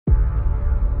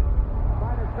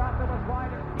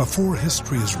Before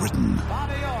history is written,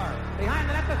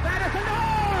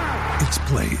 it's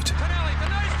played.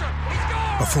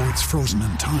 Before it's frozen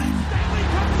in time,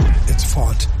 it's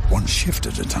fought one shift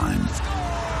at a time.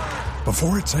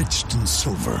 Before it's etched in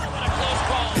silver,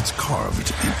 it's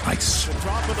carved in ice.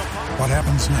 What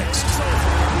happens next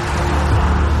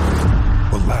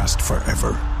will last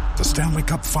forever. The Stanley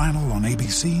Cup Final on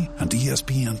ABC and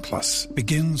ESPN Plus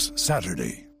begins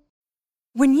Saturday.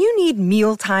 When you need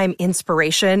mealtime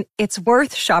inspiration, it's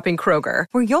worth shopping Kroger,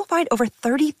 where you'll find over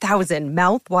 30,000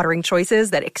 mouth-watering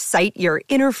choices that excite your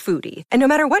inner foodie. And no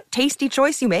matter what tasty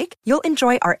choice you make, you'll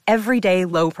enjoy our everyday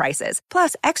low prices,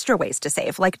 plus extra ways to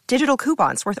save, like digital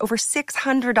coupons worth over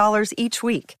 $600 each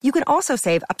week. You can also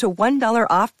save up to $1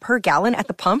 off per gallon at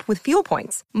the pump with fuel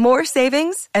points. More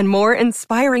savings and more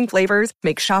inspiring flavors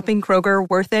make shopping Kroger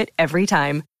worth it every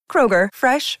time. Kroger,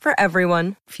 fresh for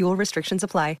everyone. Fuel restrictions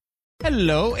apply.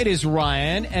 Hello, it is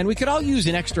Ryan, and we could all use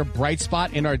an extra bright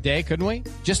spot in our day, couldn't we?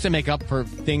 Just to make up for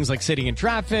things like sitting in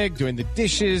traffic, doing the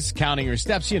dishes, counting your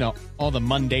steps, you know, all the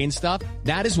mundane stuff.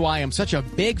 That is why I'm such a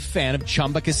big fan of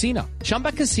Chumba Casino.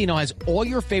 Chumba Casino has all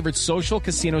your favorite social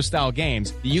casino-style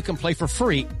games that you can play for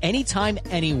free anytime,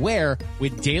 anywhere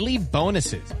with daily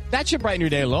bonuses. That should brighten your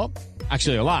day a little.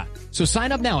 Actually, a lot. So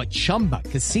sign up now at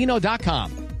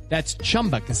ChumbaCasino.com. That's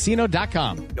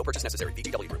ChumbaCasino.com. No purchase necessary.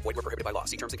 VGW Group. Void where prohibited by law.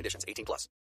 See terms and conditions. 18+.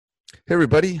 Hey,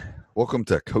 everybody. Welcome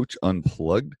to Coach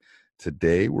Unplugged.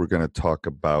 Today, we're going to talk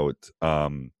about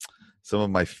I'm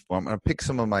going to pick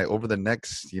some of my, over the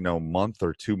next, month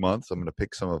or 2 months, I'm going to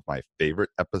pick some of my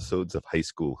favorite episodes of High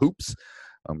School Hoops,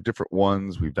 different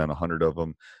ones. We've done 100 of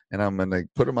them, and I'm going to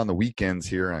put them on the weekends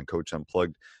here on Coach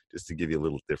Unplugged just to give you a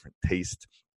little different taste.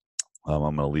 I'm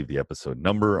going to leave the episode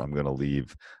number. I'm going to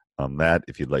leave that.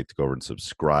 If you'd like to go over and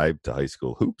subscribe to High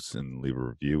School Hoops and leave a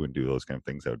review and do those kind of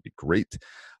things, that would be great.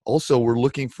 Also, we're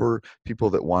looking for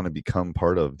people that want to become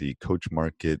part of the Coach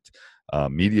Market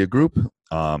media group.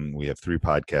 We have 3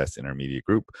 podcasts in our media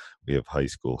group. We have High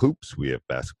School Hoops, we have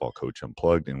Basketball Coach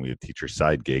Unplugged, and we have Teacher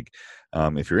Side Gig.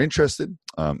 If you're interested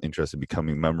in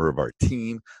becoming a member of our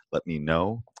team, let me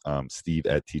know.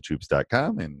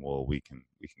 Steve@teachhoops.com, and we can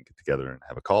get together and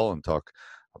have a call and talk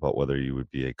about whether you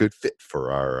would be a good fit for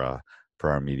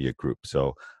our media group.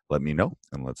 So let me know,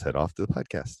 and let's head off to the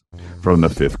podcast. From the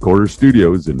Fifth Quarter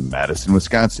Studios in Madison,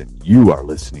 Wisconsin, you are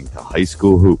listening to High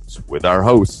School Hoops with our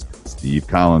hosts, Steve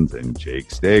Collins and Jake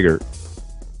Stager.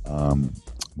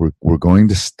 We're going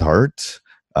to start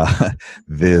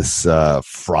this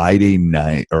Friday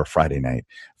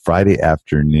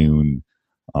afternoon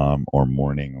or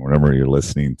morning, or whenever you're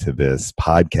listening to this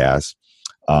podcast.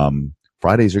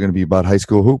 Fridays are going to be about high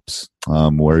school hoops,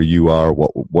 where you are,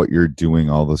 what you're doing,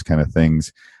 all those kind of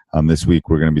things. This week,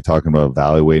 we're going to be talking about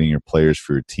evaluating your players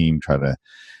for your team, try to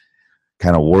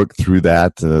kind of work through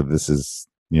that. This is,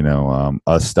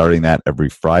 us starting that every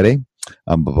Friday.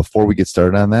 But before we get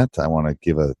started on that, I want to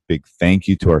give a big thank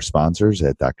you to our sponsors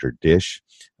at Dr. Dish.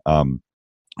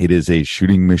 It is a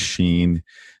shooting machine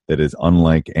that is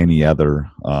unlike any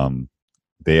other.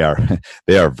 They are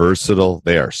versatile.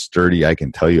 They are sturdy. I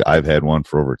can tell you, I've had one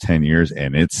for over 10 years,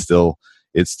 and it's still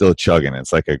chugging.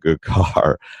 It's like a good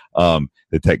car.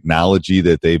 The technology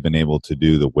that they've been able to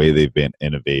do, the way they've been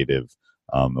innovative,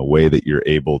 the way that you're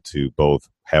able to both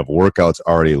have workouts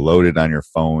already loaded on your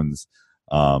phones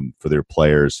for their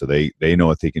players, so they know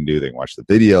what they can do. They can watch the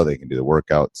video. They can do the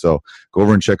workout. So go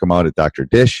over and check them out at Dr.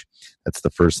 Dish. That's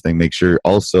the first thing. Make sure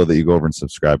also that you go over and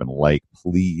subscribe and like,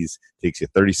 please. It takes you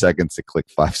 30 seconds to click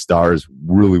 5 stars.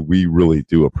 We really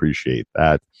do appreciate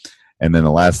that. And then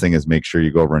the last thing is make sure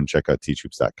you go over and check out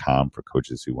teachhoops.com for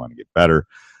coaches who want to get better.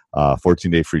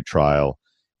 14-day free trial.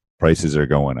 Prices are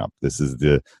going up. This is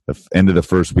the end of the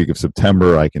first week of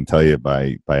September. I can tell you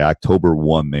by October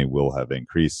 1, they will have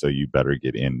increased. So you better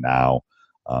get in now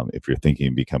if you're thinking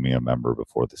of becoming a member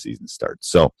before the season starts.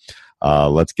 So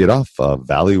let's get off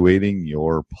evaluating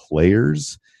your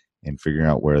players and figuring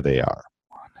out where they are.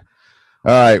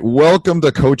 All right, welcome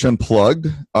to Coach Unplugged,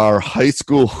 our high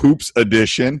school hoops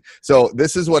edition. So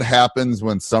this is what happens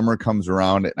when summer comes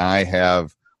around and I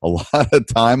have a lot of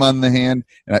time on the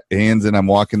hands and I'm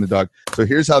walking the dog. So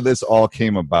here's how this all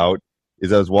came about.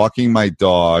 Is I was walking my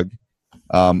dog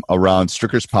around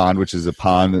Stricker's Pond, which is a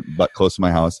pond but close to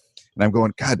my house. And I'm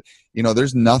going, God,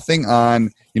 there's nothing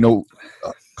on,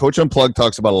 Coach Unplugged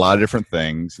talks about a lot of different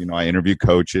things. I interview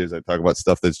coaches. I talk about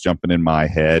stuff that's jumping in my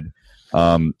head.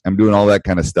 I'm doing all that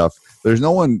kind of stuff. There's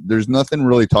nothing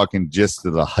really talking just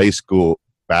to the high school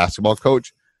basketball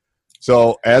coach.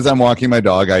 So as I'm walking my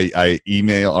dog, I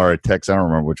email or a text, I don't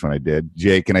remember which one I did,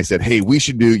 Jake, and I said, hey,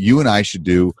 you and I should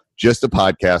do just a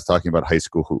podcast talking about high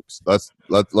school hoops.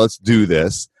 Let's do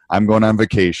this. I'm going on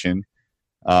vacation.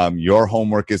 Your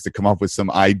homework is to come up with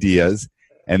some ideas,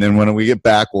 and then when we get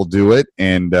back, we'll do it.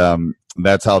 And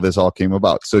that's how this all came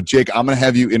about. So, Jake, I'm going to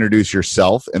have you introduce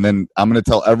yourself, and then I'm going to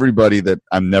tell everybody that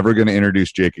I'm never going to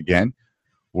introduce Jake again.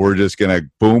 We're just going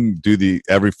to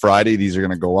every Friday. These are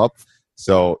going to go up.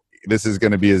 So this is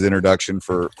going to be his introduction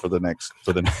for the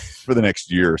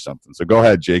next year or something. So go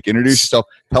ahead, Jake. Introduce yourself.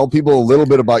 Tell people a little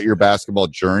bit about your basketball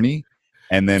journey,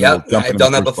 and then I've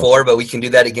done that before, but we can do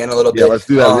that again a little bit. Let's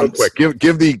do that real quick.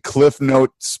 Give the Cliff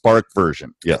Note Spark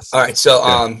version. Yes. All right. So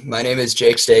my name is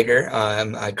Jake Stager.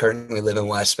 I currently live in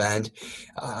West Bend.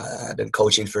 I've been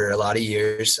coaching for a lot of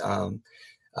years.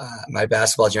 My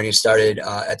basketball journey started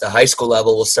at the high school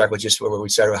level. We'll start with just where we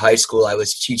started with high school. I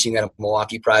was teaching at a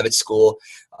Milwaukee private school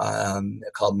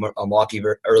called Milwaukee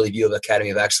Early View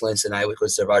Academy of Excellence, and I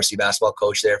was the varsity basketball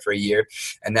coach there for a year.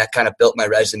 And that kind of built my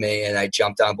resume, and I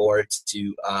jumped on board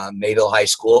to Mayville High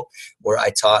School, where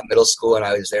I taught middle school, and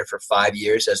I was there for 5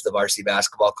 years as the varsity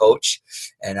basketball coach.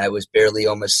 And I was barely,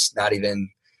 almost not even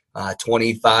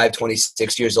 25,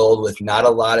 26 years old, with not a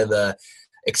lot of the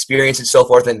experience and so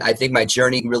forth. And I think my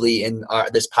journey really in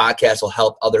this podcast will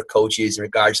help other coaches in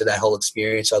regards to that whole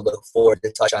experience. So I look forward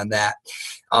to touch on that.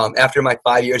 After my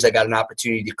 5 years, I got an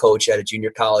opportunity to coach at a junior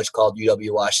college called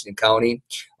UW-Washington County.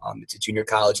 It's a junior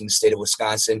college in the state of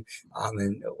Wisconsin.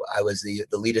 And I was the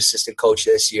lead assistant coach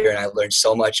this year, and I learned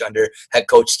so much under head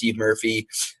coach Steve Murphy.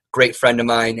 Great friend of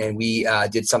mine, and we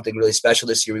did something really special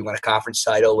this year. We won a conference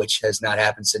title, which has not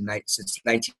happened since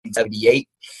 1978.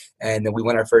 And then we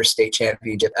won our first state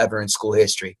championship ever in school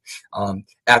history.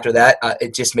 After that,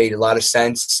 it just made a lot of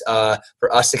sense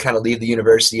for us to kind of leave the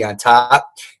university on top.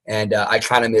 And I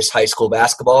kind of miss high school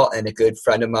basketball. And a good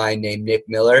friend of mine named Nick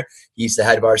Miller, he's the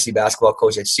head varsity basketball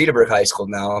coach at Cedarburg High School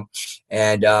now.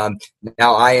 And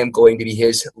now I am going to be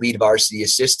his lead varsity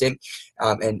assistant.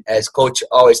 And as Coach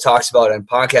always talks about on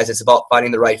podcasts, it's about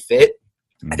finding the right fit.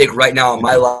 I think right now in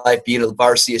my life, being a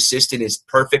varsity assistant is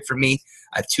perfect for me.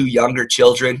 I have 2 younger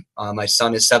children. My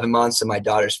son is 7 months and my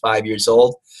daughter's 5 years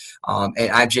old. And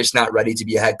I'm just not ready to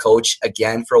be a head coach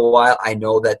again for a while. I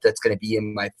know that that's going to be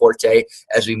in my forte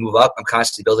as we move up. I'm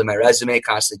constantly building my resume,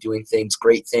 constantly doing things,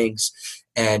 great things.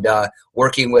 And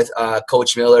working with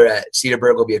Coach Miller at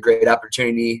Cedarburg will be a great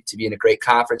opportunity to be in a great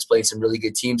conference, playing some really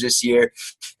good teams this year.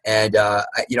 And,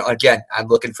 again, I'm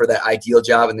looking for that ideal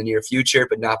job in the near future,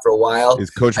 but not for a while.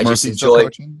 Is Coach Murphy still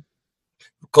coaching?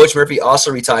 Coach Murphy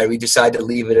also retired. We decided to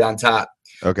leave it on top.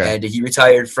 Okay. And he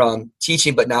retired from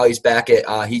teaching, but now he's back at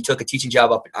he took a teaching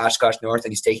job up in Oshkosh North,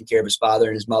 and he's taking care of his father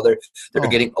and his mother. They're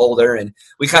getting older, and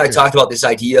we kind of talked about this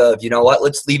idea of,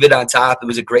 let's leave it on top. It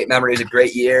was a great memory. It was a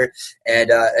great year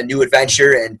and a new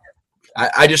adventure. And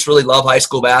I just really love high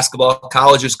school basketball.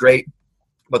 College is great,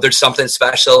 but there's something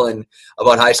special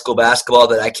about high school basketball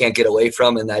that I can't get away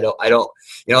from. And I don't,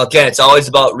 again, it's always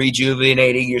about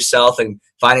rejuvenating yourself and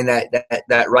finding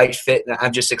that right fit. And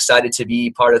I'm just excited to be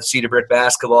part of Cedarburg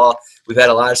basketball. We've had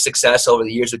a lot of success over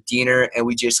the years with Diener, and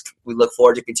we look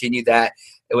forward to continue that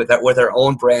with our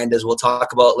own brand, as we'll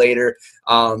talk about later,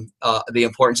 the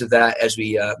importance of that as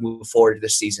we move forward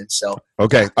this season. So,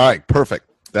 okay. All right. Perfect.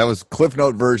 That was Cliff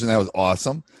Note version. That was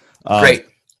awesome. Great.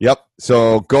 Yep.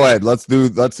 So go ahead. Let's do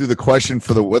the question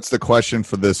what's the question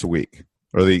for this week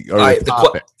or the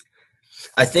topic?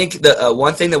 I think the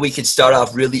one thing that we can start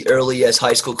off really early as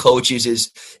high school coaches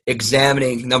is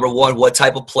examining, number one, what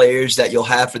type of players that you'll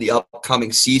have for the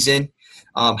upcoming season.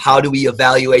 How do we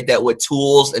evaluate that with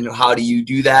tools, and how do you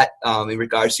do that in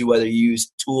regards to whether you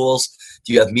use tools?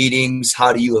 Do you have meetings?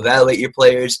 How do you evaluate your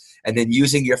players? And then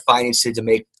using your finances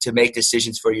to make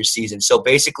decisions for your season. So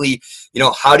basically,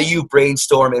 how do you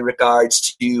brainstorm in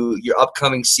regards to your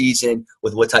upcoming season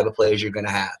with what type of players you're going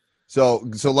to have? So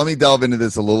let me delve into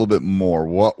this a little bit more.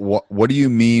 What do you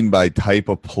mean by type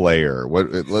of player?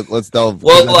 Let's delve.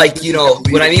 Well,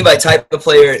 what I mean by type of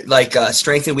player,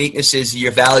 strength and weaknesses,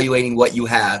 you're evaluating what you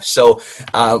have. So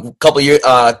a couple years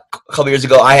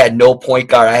ago, I had no point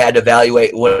guard. I had to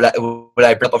evaluate would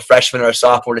I bring up a freshman or a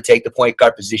sophomore to take the point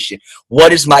guard position.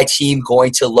 What is my team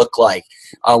going to look like?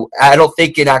 I don't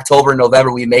think in October,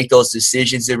 November, we make those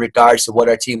decisions in regards to what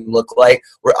our team look like.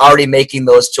 We're already making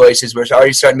those choices. We're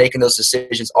already starting making those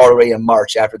decisions already in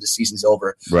March after the season's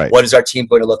over. Right. What is our team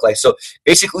going to look like? So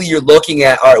basically you're looking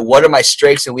at, all right, what are my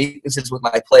strengths and weaknesses with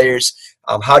my players?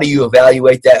 How do you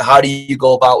evaluate that? How do you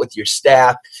go about with your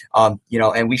staff? And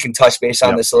we can touch base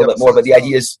on this a little bit more, but the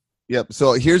idea is. Yep.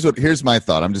 So here's my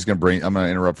thought. I'm going to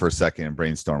interrupt for a second and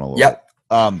brainstorm a little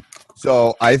bit.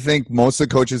 So I think most of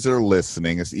the coaches that are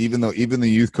listening, even the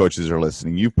youth coaches are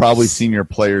listening, you've probably seen your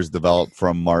players develop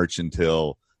from March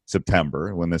until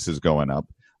September when this is going up.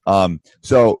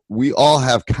 So we all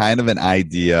have kind of an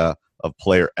idea of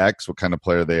player X, what kind of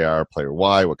player they are, player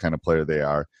Y, what kind of player they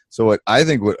are. So what I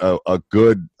think a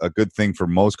good thing for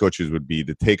most coaches would be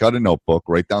to take out a notebook,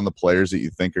 write down the players that you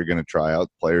think are going to try out,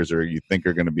 players or you think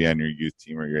are going to be on your youth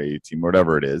team or your AU team,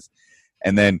 whatever it is.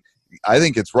 And then I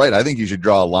think it's right. I think you should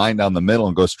draw a line down the middle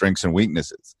and go strengths and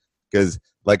weaknesses, because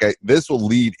this will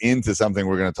lead into something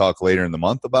we're going to talk later in the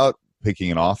month about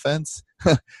picking an offense.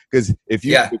 Because if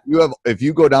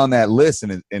you go down that list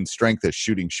and strength is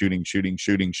shooting.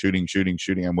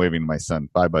 I'm waving to my son.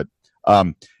 Bye, bud.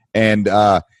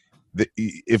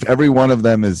 If every one of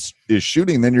them is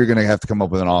shooting, then you're going to have to come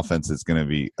up with an offense that's going to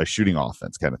be a shooting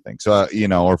offense kind of thing. So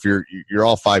or if you're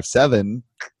all 5'7",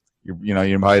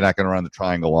 you're probably not going to run the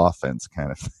triangle offense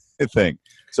kind of thing.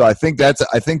 So I think that's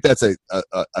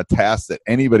a task that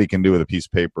anybody can do with a piece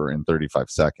of paper in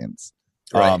 35 seconds.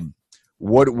 Right.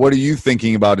 What are you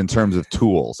thinking about in terms of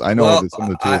tools? I know some of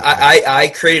the tools.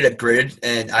 I created a grid,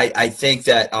 and I think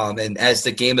that and as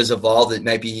the game has evolved, it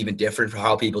might be even different for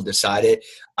how people decide it.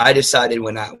 I decided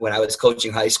when I was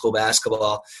coaching high school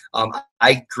basketball,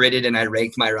 I gridded and I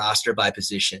ranked my roster by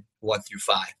position 1 through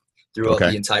 5 throughout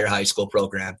the entire high school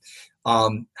program.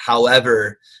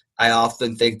 However, I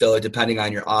often think, though, depending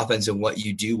on your offense and what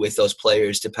you do with those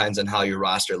players depends on how your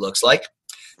roster looks like.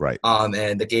 Right.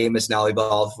 And the game has now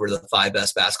evolved where the 5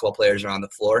 best basketball players are on the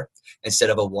floor instead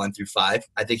of a 1 through 5.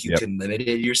 I think you can limit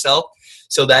it yourself.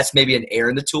 So that's maybe an error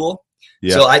in the tool.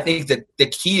 Yep. So I think that the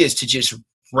key is to just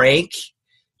rank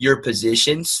your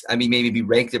positions. I mean, maybe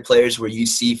rank the players where you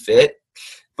see fit,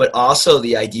 but also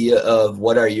the idea of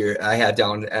what are I have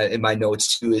down in my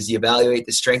notes too, is you evaluate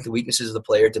the strengths and weaknesses of the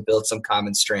player to build some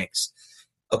common strengths.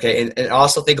 Okay, and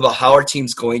also think about how our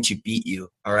team's going to beat you,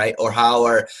 all right? Or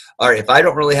if I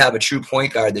don't really have a true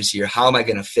point guard this year, how am I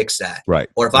going to fix that? Right.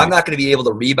 Or if I'm not going to be able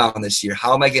to rebound this year,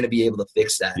 how am I going to be able to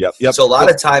fix that? Yep. So a lot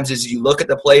of times is you look at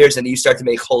the players and you start to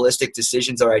make holistic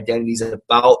decisions or identities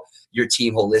about your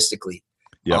team holistically.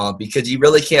 Because you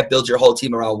really can't build your whole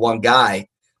team around one guy.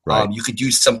 Right. You could do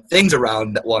some things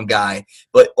around that one guy,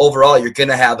 but overall you're going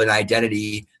to have an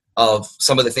identity of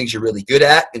some of the things you're really good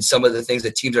at and some of the things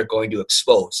that teams are going to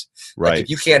expose. Right. Like if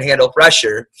you can't handle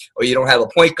pressure or you don't have a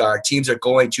point guard, teams are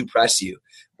going to press you.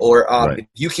 Or if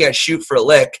you can't shoot for a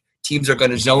lick, teams are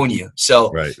going to zone you.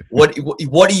 So what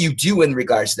do you do in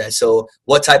regards to that? So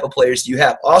what type of players do you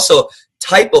have? Also,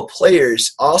 type of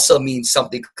players also means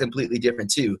something completely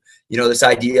different too. This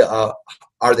idea of,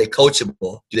 are they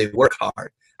coachable? Do they work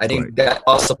hard? I think that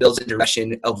also builds a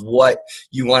direction of what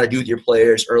you want to do with your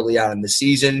players early on in the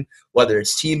season, whether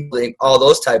it's team building, all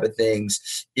those type of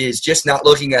things, is just not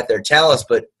looking at their talents,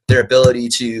 but their ability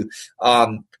to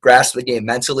grasp the game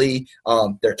mentally,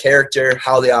 their character,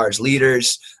 how they are as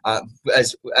leaders.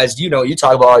 As you know, you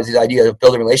talk about this idea of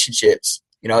building relationships.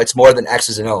 It's more than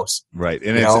X's and O's. Right.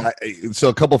 And so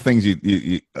a couple things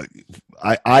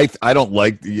I don't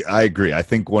like. I agree. I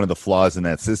think one of the flaws in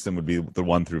that system would be the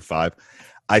 1 through 5.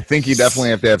 I think you definitely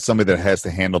have to have somebody that has to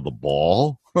handle the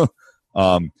ball.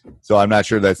 So I'm not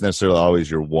sure that's necessarily always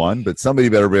your 1, but somebody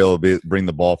better be able to bring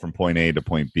the ball from point A to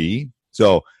point B.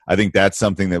 So I think that's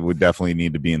something that would definitely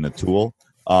need to be in the tool.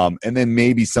 And then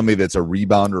maybe somebody that's a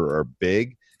rebounder or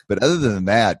big. But other than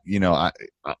that,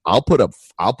 I'll put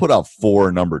out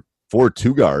 4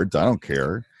 2 guards. I don't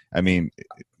care. I mean,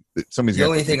 the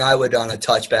only thing I would want to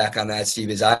touch back on that, Steve,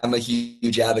 is I'm a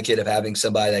huge advocate of having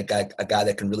somebody a guy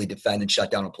that can really defend and shut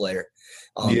down a player.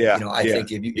 I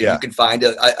think if you can find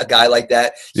a guy like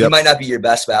that, he might not be your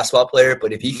best basketball player,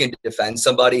 but if he can defend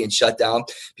somebody and shut down,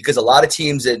 because a lot of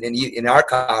teams in our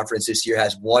conference this year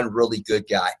has one really good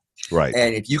guy. Right.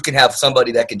 And if you can have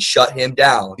somebody that can shut him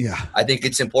down, I think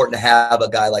it's important to have a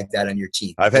guy like that on your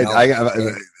team. I think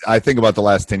about the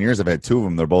last 10 years, I've had 2 of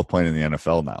them. They're both playing in the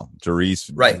NFL now. Jerice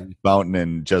Mountain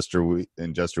and Jester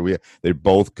Wea. They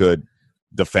both could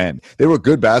defend. They were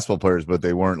good basketball players, but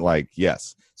they weren't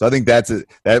So I think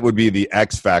that would be the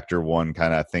X factor one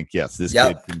kind of. I think this kid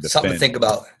can defend. Something to think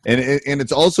about. And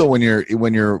it's also when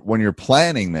you're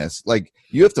planning this,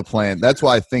 you have to plan. That's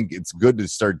why I think it's good to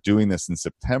start doing this in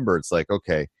September. It's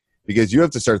okay, because you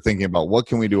have to start thinking about what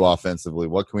can we do offensively,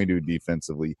 what can we do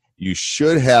defensively. You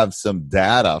should have some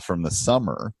data from the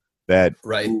summer that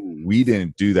we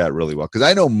didn't do that really well, because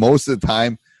I know most of the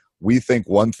time we think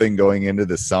one thing going into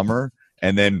the summer,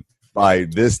 and then by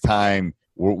this time.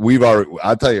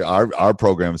 I'll tell you, our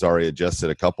program's already adjusted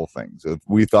a couple things.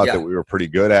 We thought that we were pretty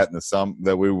good at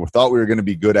that we thought we were going to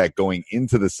be good at going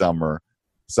into the summer.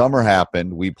 Summer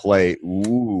happened. We play.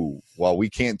 We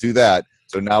can't do that.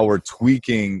 So now we're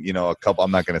tweaking, a couple,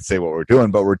 I'm not going to say what we're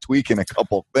doing, but we're tweaking a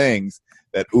couple things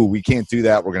that, we can't do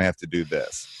that. We're going to have to do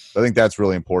this. So I think that's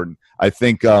really important. I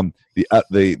think the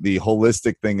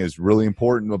holistic thing is really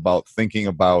important about thinking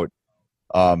about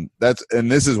and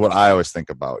this is what I always think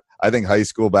about. I think high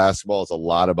school basketball is a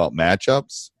lot about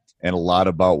matchups and a lot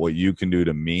about what you can do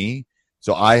to me.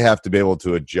 So I have to be able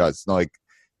to adjust.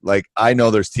 Like I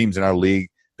know there's teams in our league.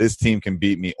 This team can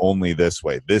beat me only this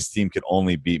way. This team can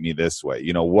only beat me this way.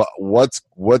 What's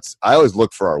I always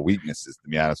look for our weaknesses, to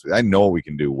be honest with you. I know what we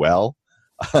can do well.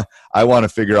 I want to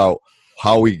figure out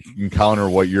how we can counter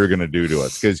what you're going to do to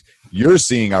us, because you're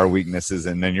seeing our weaknesses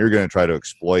and then you're going to try to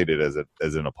exploit it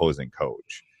as an opposing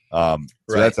coach. So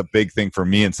that's a big thing for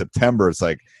me in September. It's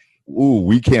like,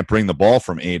 we can't bring the ball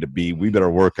from A to B. We better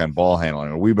work on ball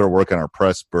handling, or we better work on our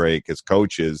press break as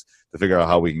coaches to figure out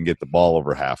how we can get the ball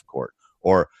over half court.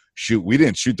 Or shoot, we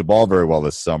didn't shoot the ball very well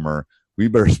this summer. We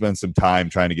better spend some time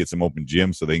trying to get some open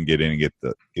gyms so they can get in and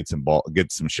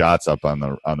get some shots up on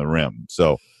the rim.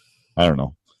 So I don't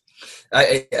know.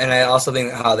 I also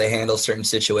think how they handle certain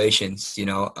situations,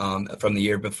 from the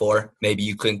year before. Maybe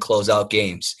you couldn't close out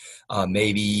games.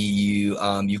 Maybe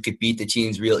you could beat the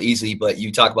teams real easily, but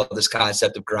you talk about this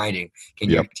concept of grinding. Can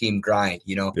your team grind?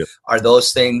 Are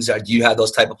those things? Do you have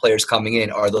those type of players coming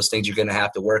in? Are those things you're going to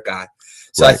have to work on?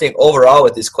 So I think overall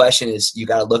with this question is you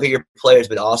got to look at your players,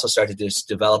 but also start to just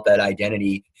develop that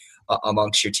identity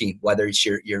amongst your team, whether it's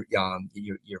your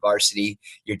varsity,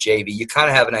 your JV. You kind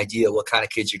of have an idea what kind of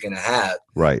kids you're going to have.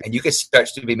 Right. And you can start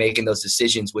to be making those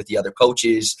decisions with the other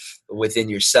coaches, within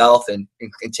yourself, and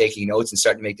taking notes and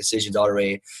starting to make decisions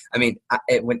already. I mean,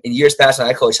 in years past when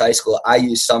I coached high school, I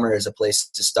used summer as a place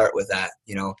to start with that,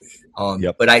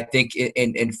 But I think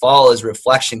in fall is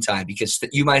reflection time, because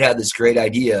you might have this great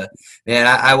idea. Man,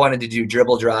 I wanted to do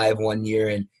dribble drive one year,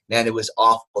 and man, it was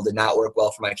awful. Did not work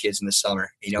well for my kids in the summer,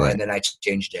 Right. And then I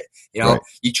changed it.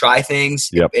 You try things.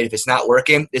 Yep. And if it's not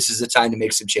working, this is the time to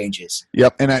make some changes.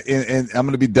 Yep. And I'm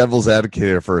going to be devil's advocate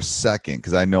here for a second,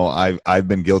 because I know I've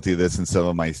been guilty of this in some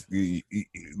of my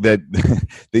that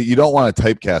you don't want to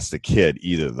typecast a kid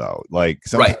either, though. Like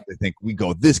sometimes they think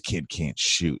this kid can't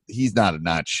shoot. He's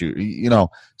not shooter,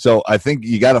 So I think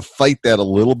you got to fight that a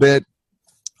little bit.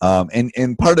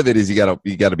 And part of it is you got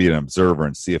to be an observer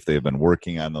and see if they've been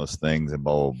working on those things and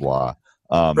blah, blah,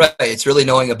 blah. Right. It's really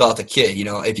knowing about the kid.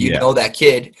 If you know that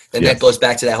kid, then that goes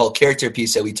back to that whole character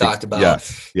piece that we talked about.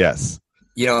 Yes.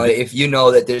 If you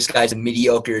know that this guy's a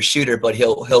mediocre shooter, but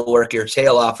he'll work your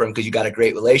tail off for him because you got a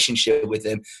great relationship with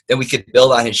him, then we could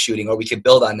build on his shooting, or we could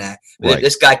build on that. But if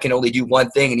this guy can only do one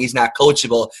thing and he's not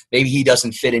coachable, maybe he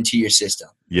doesn't fit into your system.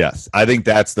 Yes, I think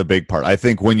that's the big part. I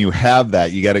think when you have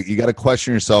that, you got to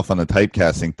question yourself on the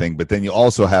typecasting thing, but then you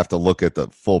also have to look at the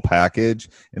full package.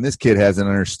 And this kid hasn't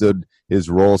understood his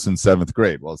role since 7th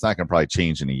grade. Well, it's not going to probably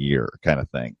change in a year, kind of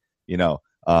thing,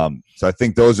 So I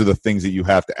think those are the things that you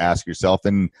have to ask yourself,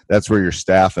 and that's where your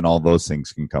staff and all those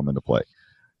things can come into play.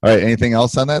 All right, anything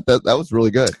else on that? That was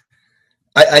really good.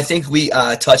 I think we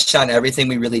touched on everything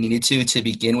we really needed to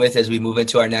begin with. As we move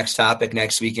into our next topic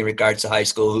next week in regards to high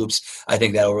school hoops, I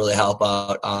think that will really help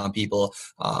out people,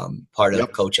 part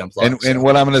of Coach Unplugged. And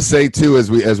what I'm going to say too,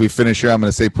 as we finish here, I'm going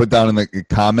to say, put down in the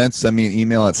comments, send me an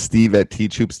email at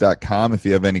steve@teachhoops.com if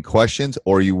you have any questions,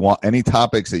 or you want any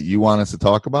topics that you want us to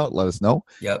talk about. Let us know.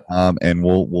 Yep. And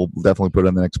we'll definitely put it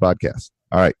on the next podcast.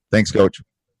 All right. Thanks, Coach.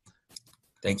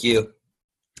 Thank you.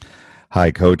 Hi,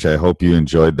 Coach. I hope you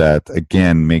enjoyed that.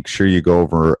 Again, make sure you go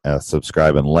over,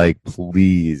 subscribe, and like,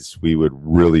 please. We would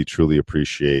really, truly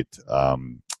appreciate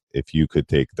if you could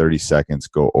take 30 seconds,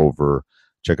 go over,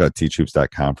 check out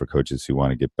teachhoops.com for coaches who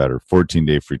want to get better.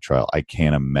 14-day free trial. I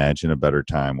can't imagine a better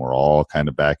time. We're all kind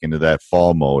of back into that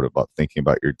fall mode about thinking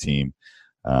about your team.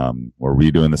 We're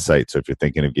redoing the site, so if you're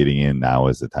thinking of getting in, now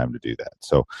is the time to do that.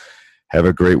 So have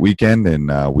a great weekend,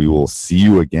 and we will see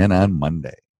you again on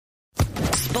Monday.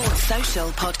 Sports Social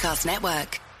Podcast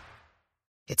Network.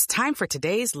 It's time for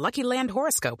today's Lucky Land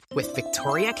horoscope with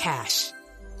Victoria Cash.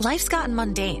 Life's gotten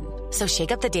mundane, so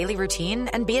shake up the daily routine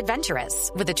and be adventurous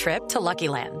with a trip to Lucky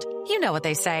Land. You know what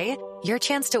they say, your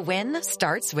chance to win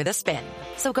starts with a spin.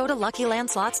 So go to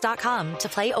LuckyLandSlots.com to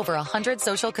play over 100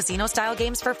 social casino-style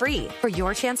games for free for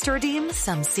your chance to redeem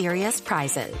some serious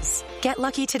prizes. Get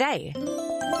lucky today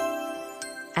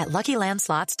at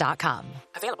LuckyLandSlots.com.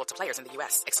 Available to players in the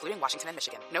U.S., excluding Washington and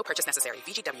Michigan. No purchase necessary.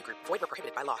 VGW Group. Void where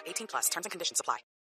prohibited by law. 18+. Terms and conditions apply.